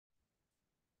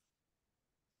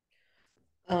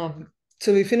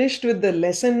So we finished with the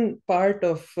lesson part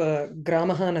of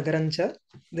Gramaha Nagarancha.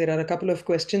 There are a couple of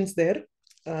questions there.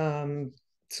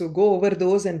 So go over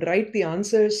those and write the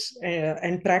answers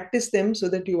and practice them so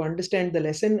that you understand the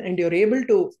lesson and you're able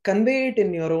to convey it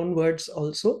in your own words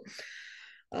also.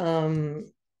 There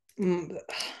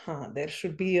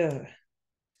should be a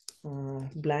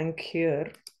blank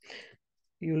here.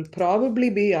 You'll probably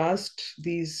be asked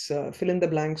these fill in the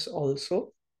blanks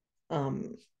also.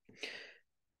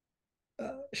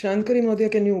 Shankari Modhya,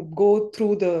 can you go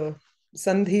through the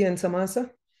Sandhi and Samasa?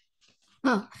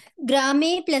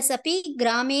 Grame plus api,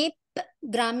 grame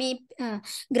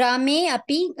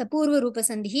api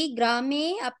पूर्वरूपसन्धिः ग्रामे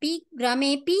अपि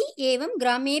ग्रामेऽपि एवं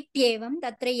ग्रामेऽप्येवं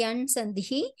तत्र यण्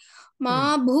सन्धिः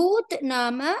मा भूत्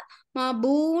नाम मा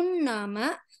भून् नाम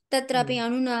तत्रापि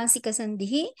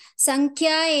अनुनासिकसन्धिः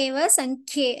संख्या एव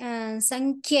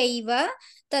संख्यैव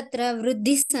तत्र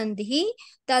वृद्धिसन्धिः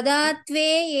तदात्वे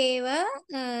एव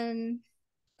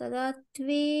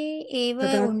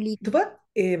only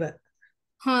एव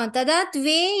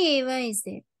तदात्वे एव is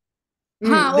there.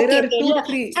 There are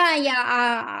 2-3.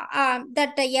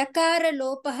 That yakara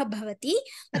lopah bhavati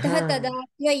atah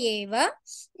tadatva eva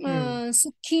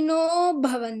sukhino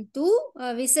bhavantu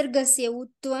visargasya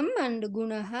utvam and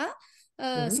gunaha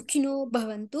sukhino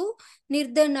bhavantu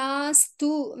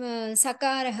nirdanastu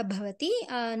sakarah bhavati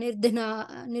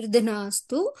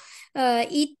nirdanastu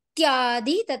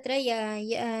ityadi tatra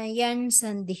yan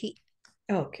sandhihi.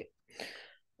 Okay.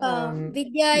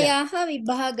 विद्यायाः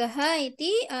विभागः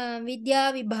इति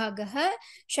विद्याविभागः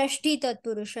षष्ठी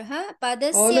तत्पुरुषः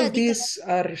पदस्य all of these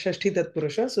are Shashthi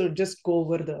तत्पुरुषः, so just go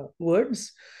over the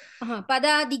words.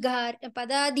 पदाधिकारी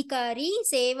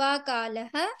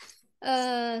सेवाकालः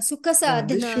सुखसाधना.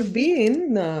 This should be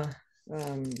in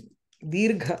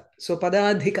दीर्घ. So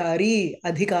पदाधिकारी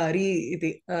अधिकारी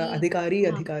इति अधिकारी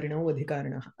अधिकारिणौ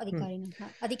अधिकारिणः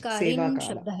अधिकारिण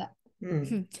शब्दः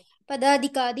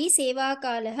पदाधिकारी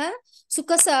सेवाकालः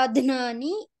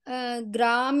सुखसाधनानि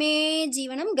ग्रामे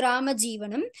जीवनं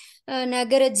ग्रामजीवनं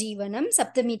नगरजीवनं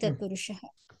सप्तमी तत्पुरुषः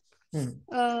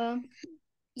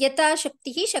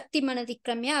यथाशक्तिः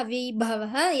शक्तिमनतिक्रम्य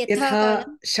अव्ययीभावः यथा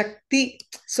शक्ति.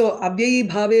 So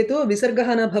अव्ययीभावे तो विसर्गः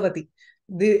न भवति.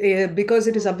 Because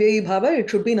it is अव्ययीभाव, it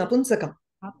should be नपुंसकम्.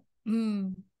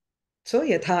 So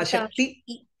यथा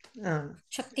शक्ति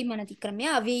शक्तिमनतिक्रम्य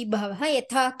अव्ययीभावः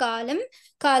यथा कालं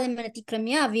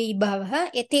कालमनतिक्रम्य अव्ययीभावः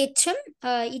यथेच्छम्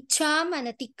इच्छाम्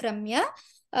अनतिक्रम्य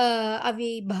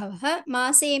अव्ययीभावः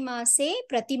मासे मासे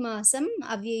प्रतिमासम्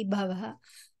अव्ययीभावः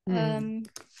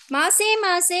मासे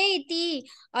मासे इति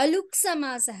अलुक्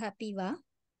समासः अपि वा?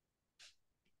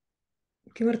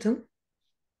 किमर्थं?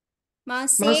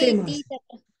 मासे इति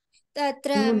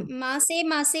तत्र मासे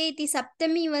मासे इति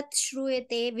सप्तमीवत्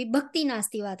श्रूयते, विभक्ति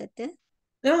नास्ति वा तत्?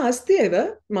 अस्ति एव.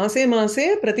 मासे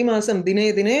मासे प्रतिमासं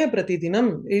दिने दिने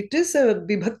प्रतिदिनम्. It is a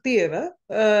vibhakti eva.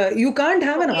 You can't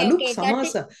have an aluk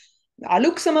samasa.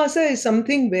 Aluk samasa is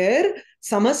something where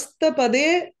samasta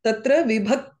pade tatra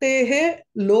vibhaktehe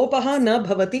lopaha na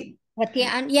bhavati.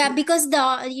 Yeah, because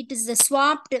it is the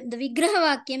swapped, the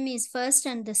vigraha vakyam is first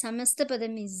and the samasta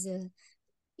padam is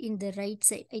in the right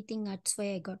side. I think that's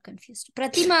why I got confused.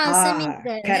 Pratimasam is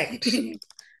the... Correct.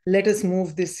 Let us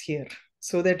move this here,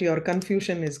 so that your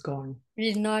confusion is gone. It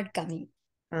is not coming.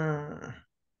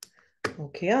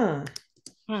 Okay.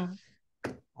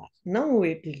 Now it will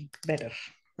be better.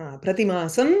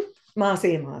 Pratimasam,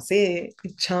 mase mase,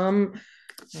 ichham.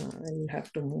 I will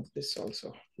have to move this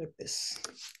also, like this.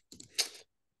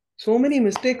 So many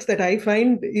mistakes that I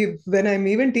find when I'm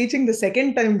even teaching the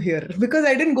second time here, because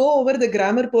I didn't go over the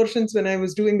grammar portions when I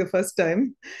was doing the first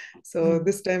time. So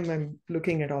this time I'm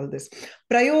looking at all this.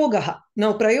 Prayogaha.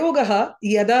 Now prayogaha,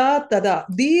 yada tada.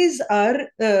 These are,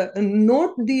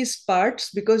 note these parts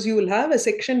because you will have a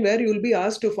section where you will be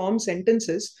asked to form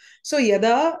sentences. So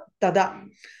yada tada.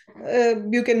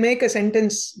 You can make a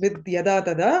sentence with yada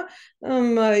tada.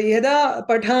 Yada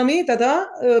pathami tada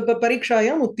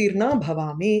parikshayam uttirna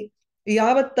bhavami.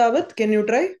 Yavat tavat, can you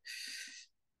try?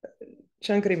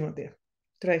 Shankari Modhya,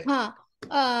 try.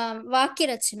 Vakya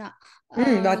rachana.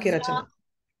 Vakya rachana.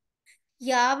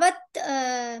 Yavat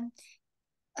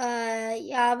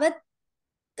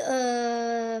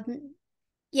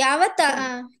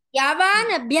yavan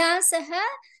abhyasah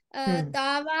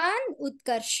tavan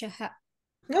utkarshah.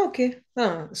 Okay.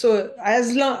 So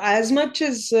as much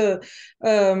as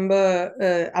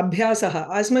abhyasaha,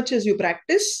 as much as you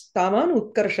practice, tavan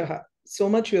utkarshaha, so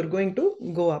much you're going to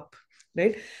go up,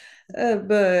 right?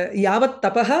 Yavat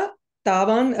tapaha,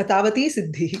 tavan tavati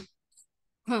siddhi.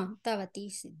 Tavati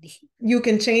siddhi. You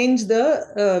can change the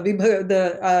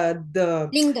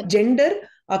gender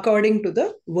according to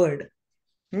the word.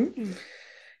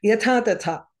 Yatha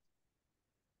tatha.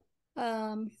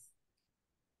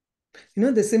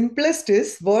 The simplest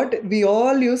is what we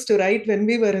all used to write when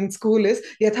we were in school is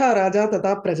Yatha Raja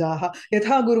Tata Prajaha,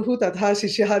 Yatha Guruhu Tatha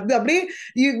Shishyaha.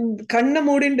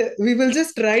 We will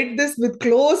just write this with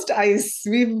closed eyes.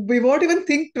 We won't even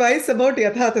think twice about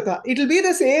Yatha Tata. It'll be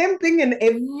the same thing in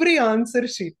every answer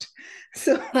sheet.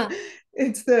 So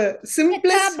it's the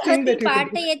simplest thing that you can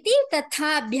do.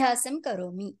 Tatha abhyasam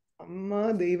karomi.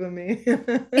 Amma Devame.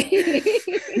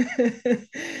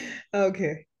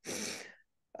 Okay.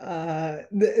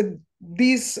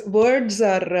 These words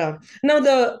are now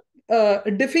the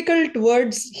difficult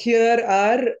words here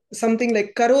are something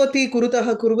like karoti,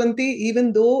 kurutaha, kurvanti.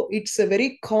 Even though it's a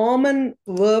very common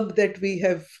verb that we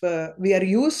are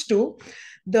used to,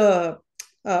 the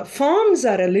forms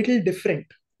are a little different.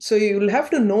 So you will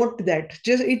have to note that.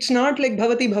 Just it's not like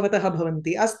bhavati, bhavataha,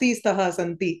 bhavanti. Asti, staha,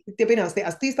 santi.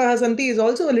 Asti, staha, santi is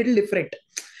also a little different.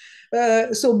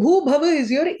 So bhu bhava is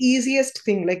your easiest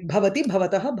thing, like bhavati,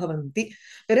 bhavataha, bhavanti.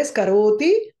 Whereas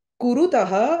karoti,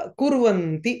 kurutaha,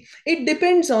 kurvanti. It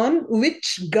depends on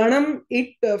which ganam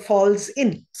it falls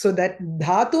in. So that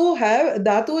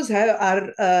dhatus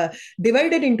are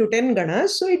divided into 10 ganas.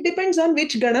 So it depends on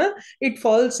which gana it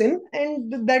falls in,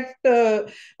 and that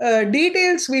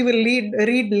details we will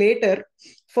read later.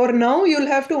 For now, you'll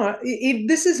have to,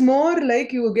 this is more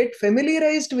like you get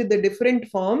familiarized with the different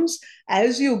forms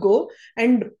as you go,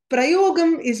 and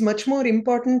prayogam is much more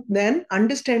important than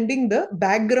understanding the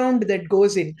background that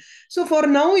goes in. So for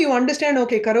now, you understand,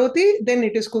 okay, karoti, then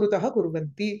it is kurutaha,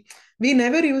 kurvanti. We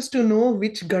never used to know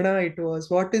which gana it was.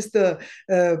 What is that?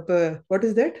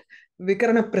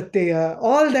 Vikarana pratyaya.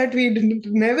 All that we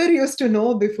never used to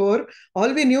know before.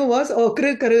 All we knew was, oh,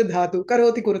 kru karu dhatu,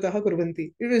 karoti kurutaha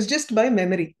kurvanti. It was just by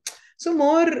memory. So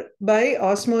more by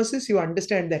osmosis, you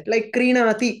understand that. Like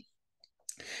krinati,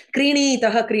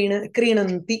 krinitaha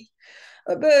krinanti.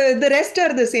 The rest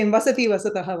are the same. Vasati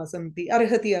vasataha vasanti,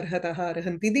 arhati arhataha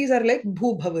arhanti. These are like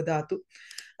bhu bhav dhatu.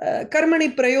 कर्मणि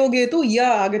प्रयोगे तु या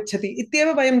आगच्छति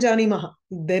इत्येव वयं जानीमः.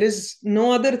 There is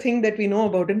no other thing that we know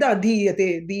about it. The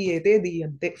adhiyate, diyete,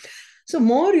 diyante. So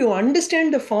more you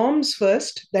understand the forms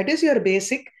first, that is your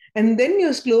basic, and then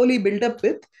you slowly build up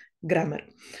with grammar.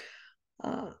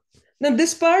 Now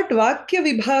this part, Vakya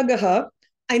Vibhagaha,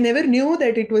 I never knew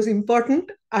that it was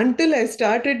important until I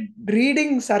started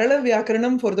reading Sarala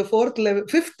Vyakaranam for the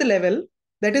fifth level,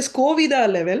 that is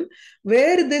Kovida level,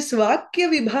 where this Vakya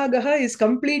Vibhagaha is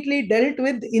completely dealt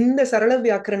with in the Sarala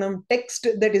Vyakaranam text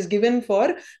that is given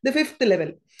for the fifth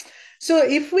level. So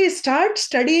if we start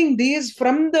studying these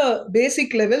from the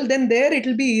basic level, then there it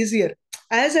will be easier.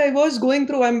 As I was going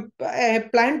through, I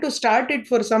planned to start it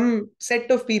for some set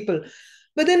of people.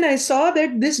 But then I saw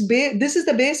that this is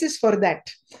the basis for that.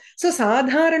 So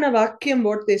Sadharana Vakyam,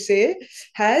 what they say,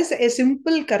 has a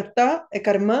simple karta, a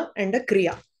karma, and a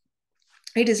kriya.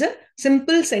 It is a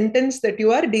simple sentence that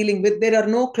you are dealing with. There are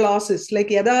no clauses. Like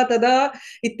yada tada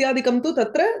ityadikam tu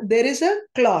tatra, there is a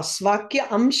clause. Vakya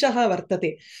amshaha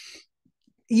vartate.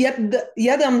 Yad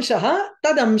amshaha,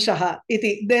 tad amshaha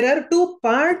iti. There are two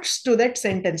parts to that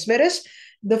sentence. Whereas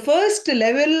the first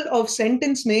level of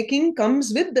sentence making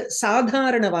comes with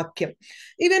sadharana vakyam.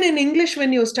 Even in English,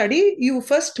 when you study, you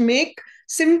first make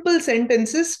simple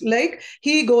sentences like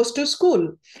he goes to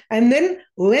school, and then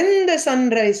when the sun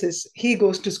rises he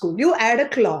goes to school. You add a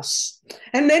clause,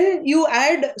 and then you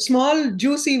add small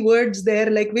juicy words there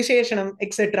like visheshanam,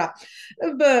 etc.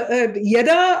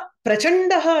 Yada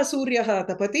prachandaha suryaha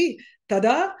tapati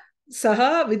tada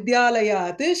saha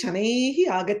vidyalayat shanaihi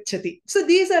agacchati. So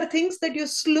these are things that you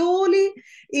slowly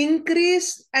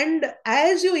increase, and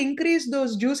as you increase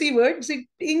those juicy words, it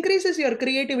increases your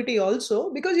creativity also,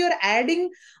 because you're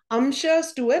adding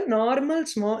amshas to a normal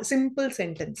small simple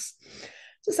sentence.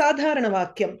 So sadharana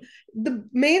vakyam. The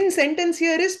main sentence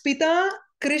here is pita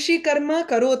krishi karma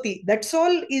karoti. That's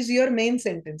all is your main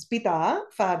sentence. Pita,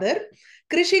 father,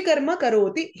 krishi karma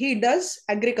karoti, he does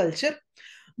agriculture.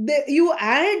 You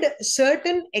add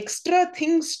certain extra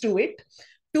things to it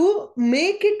to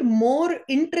make it more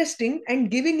interesting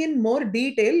and giving in more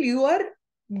detail. You are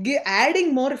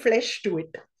adding more flesh to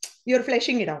it. You're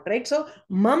fleshing it out, right? So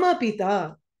mama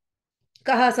pita,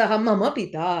 kaha saha mama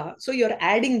pita. So you're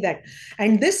adding that,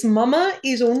 and this mama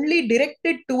is only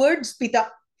directed towards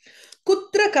pita.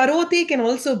 Kutra karoti can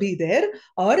also be there,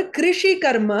 or krishi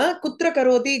karma, kutra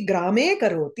karoti, grame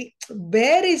karoti.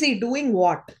 Where is he doing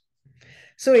what?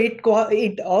 So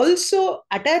it also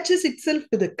attaches itself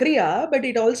to the kriya, but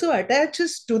it also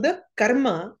attaches to the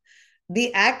karma,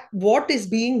 the act, what is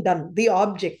being done, the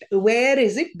object, where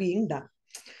is it being done.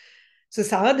 So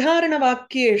sadharana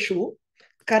vakyeshu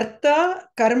karta,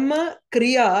 karma,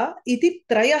 kriya iti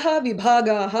trayaha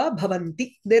vibhagaha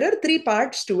bhavanti. There are three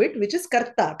parts to it, which is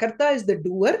karta. Karta is the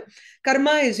doer,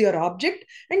 karma is your object,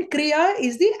 and kriya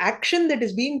is the action that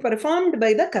is being performed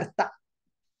by the karta.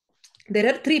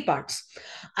 There are three parts.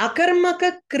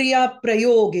 Akarmaka kriya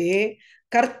prayoge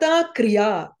karta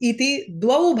kriya iti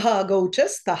dvau bhagau cha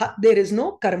staha. There is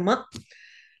no karma.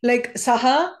 Like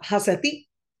saha hasati,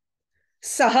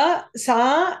 saha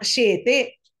sa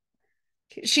shete.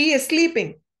 She is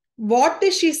sleeping. What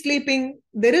is she sleeping?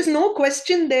 There is no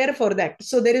question there for that.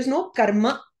 So there is no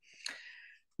karma.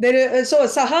 So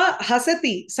saha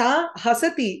hasati, sa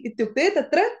hasati ityukte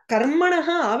tatra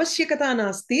karmanaha avashyakata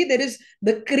nasti. There is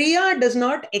the kriya does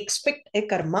not expect a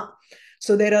karma.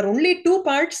 So there are only two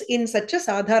parts in such a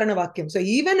sadharana vakyam. So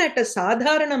even at a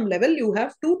sadharanam level, you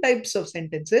have two types of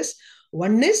sentences.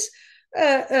 One is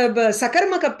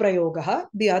sakarmaka prayogaha.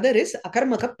 The other is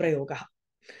akarmaka prayogaha.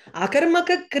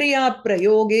 Akarmaka kriya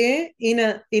prayoge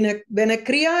when a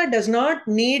kriya does not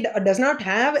need or does not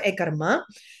have a karma,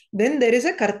 then there is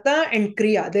a karta and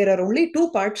kriya. There are only two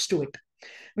parts to it.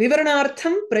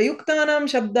 Vivaranartham prayuktanam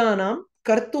shabdanam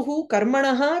kartuhu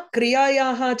karmanaha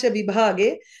kriyayaha cha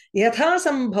vibhage yatha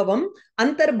sambhavam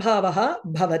antarbhavaha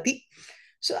bhavati.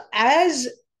 So as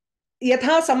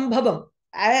yatha sambhavam,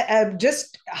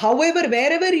 just however,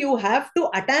 wherever you have to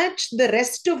attach the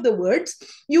rest of the words,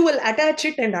 you will attach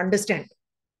it and understand.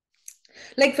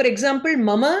 Like for example,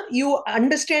 mama, you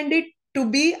understand it to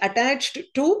be attached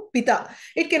to pita.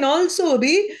 It can also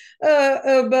be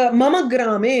mama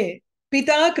grame,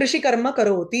 pita krishi karma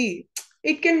karoti.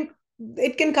 It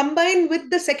can combine with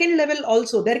the second level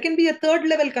also. There can be a third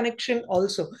level connection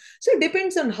also. So it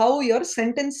depends on how your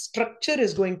sentence structure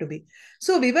is going to be.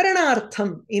 So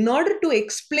vivaranartham, in order to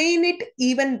explain it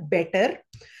even better,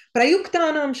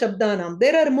 prayuktanam shabdanam,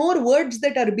 there are more words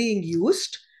that are being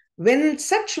used. When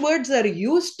such words are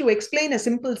used to explain a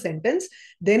simple sentence,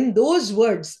 then those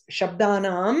words,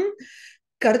 shabdanam,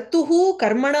 kartuhu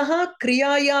karmanaha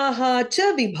kriyayaha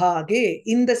cha vibhage,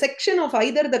 in the section of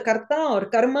either the karta or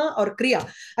karma or kriya,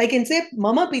 I can say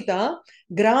mama pita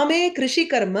grame krishi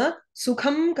karma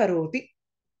sukham karoti.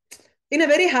 In a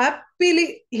very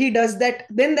happily he does that,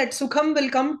 then that sukham will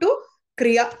come to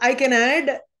kriya. I can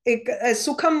add a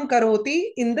sukham karoti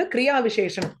in the kriya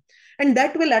visheshanam, and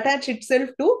that will attach itself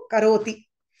to karoti.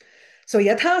 So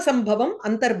yatha sambhavam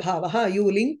antarbhavaha, you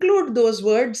will include those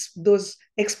words, those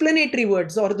explanatory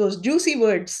words or those juicy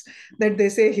words that they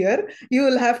say here, you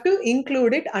will have to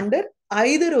include it under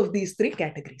either of these three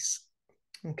categories.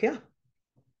 Okay.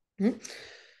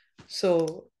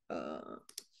 So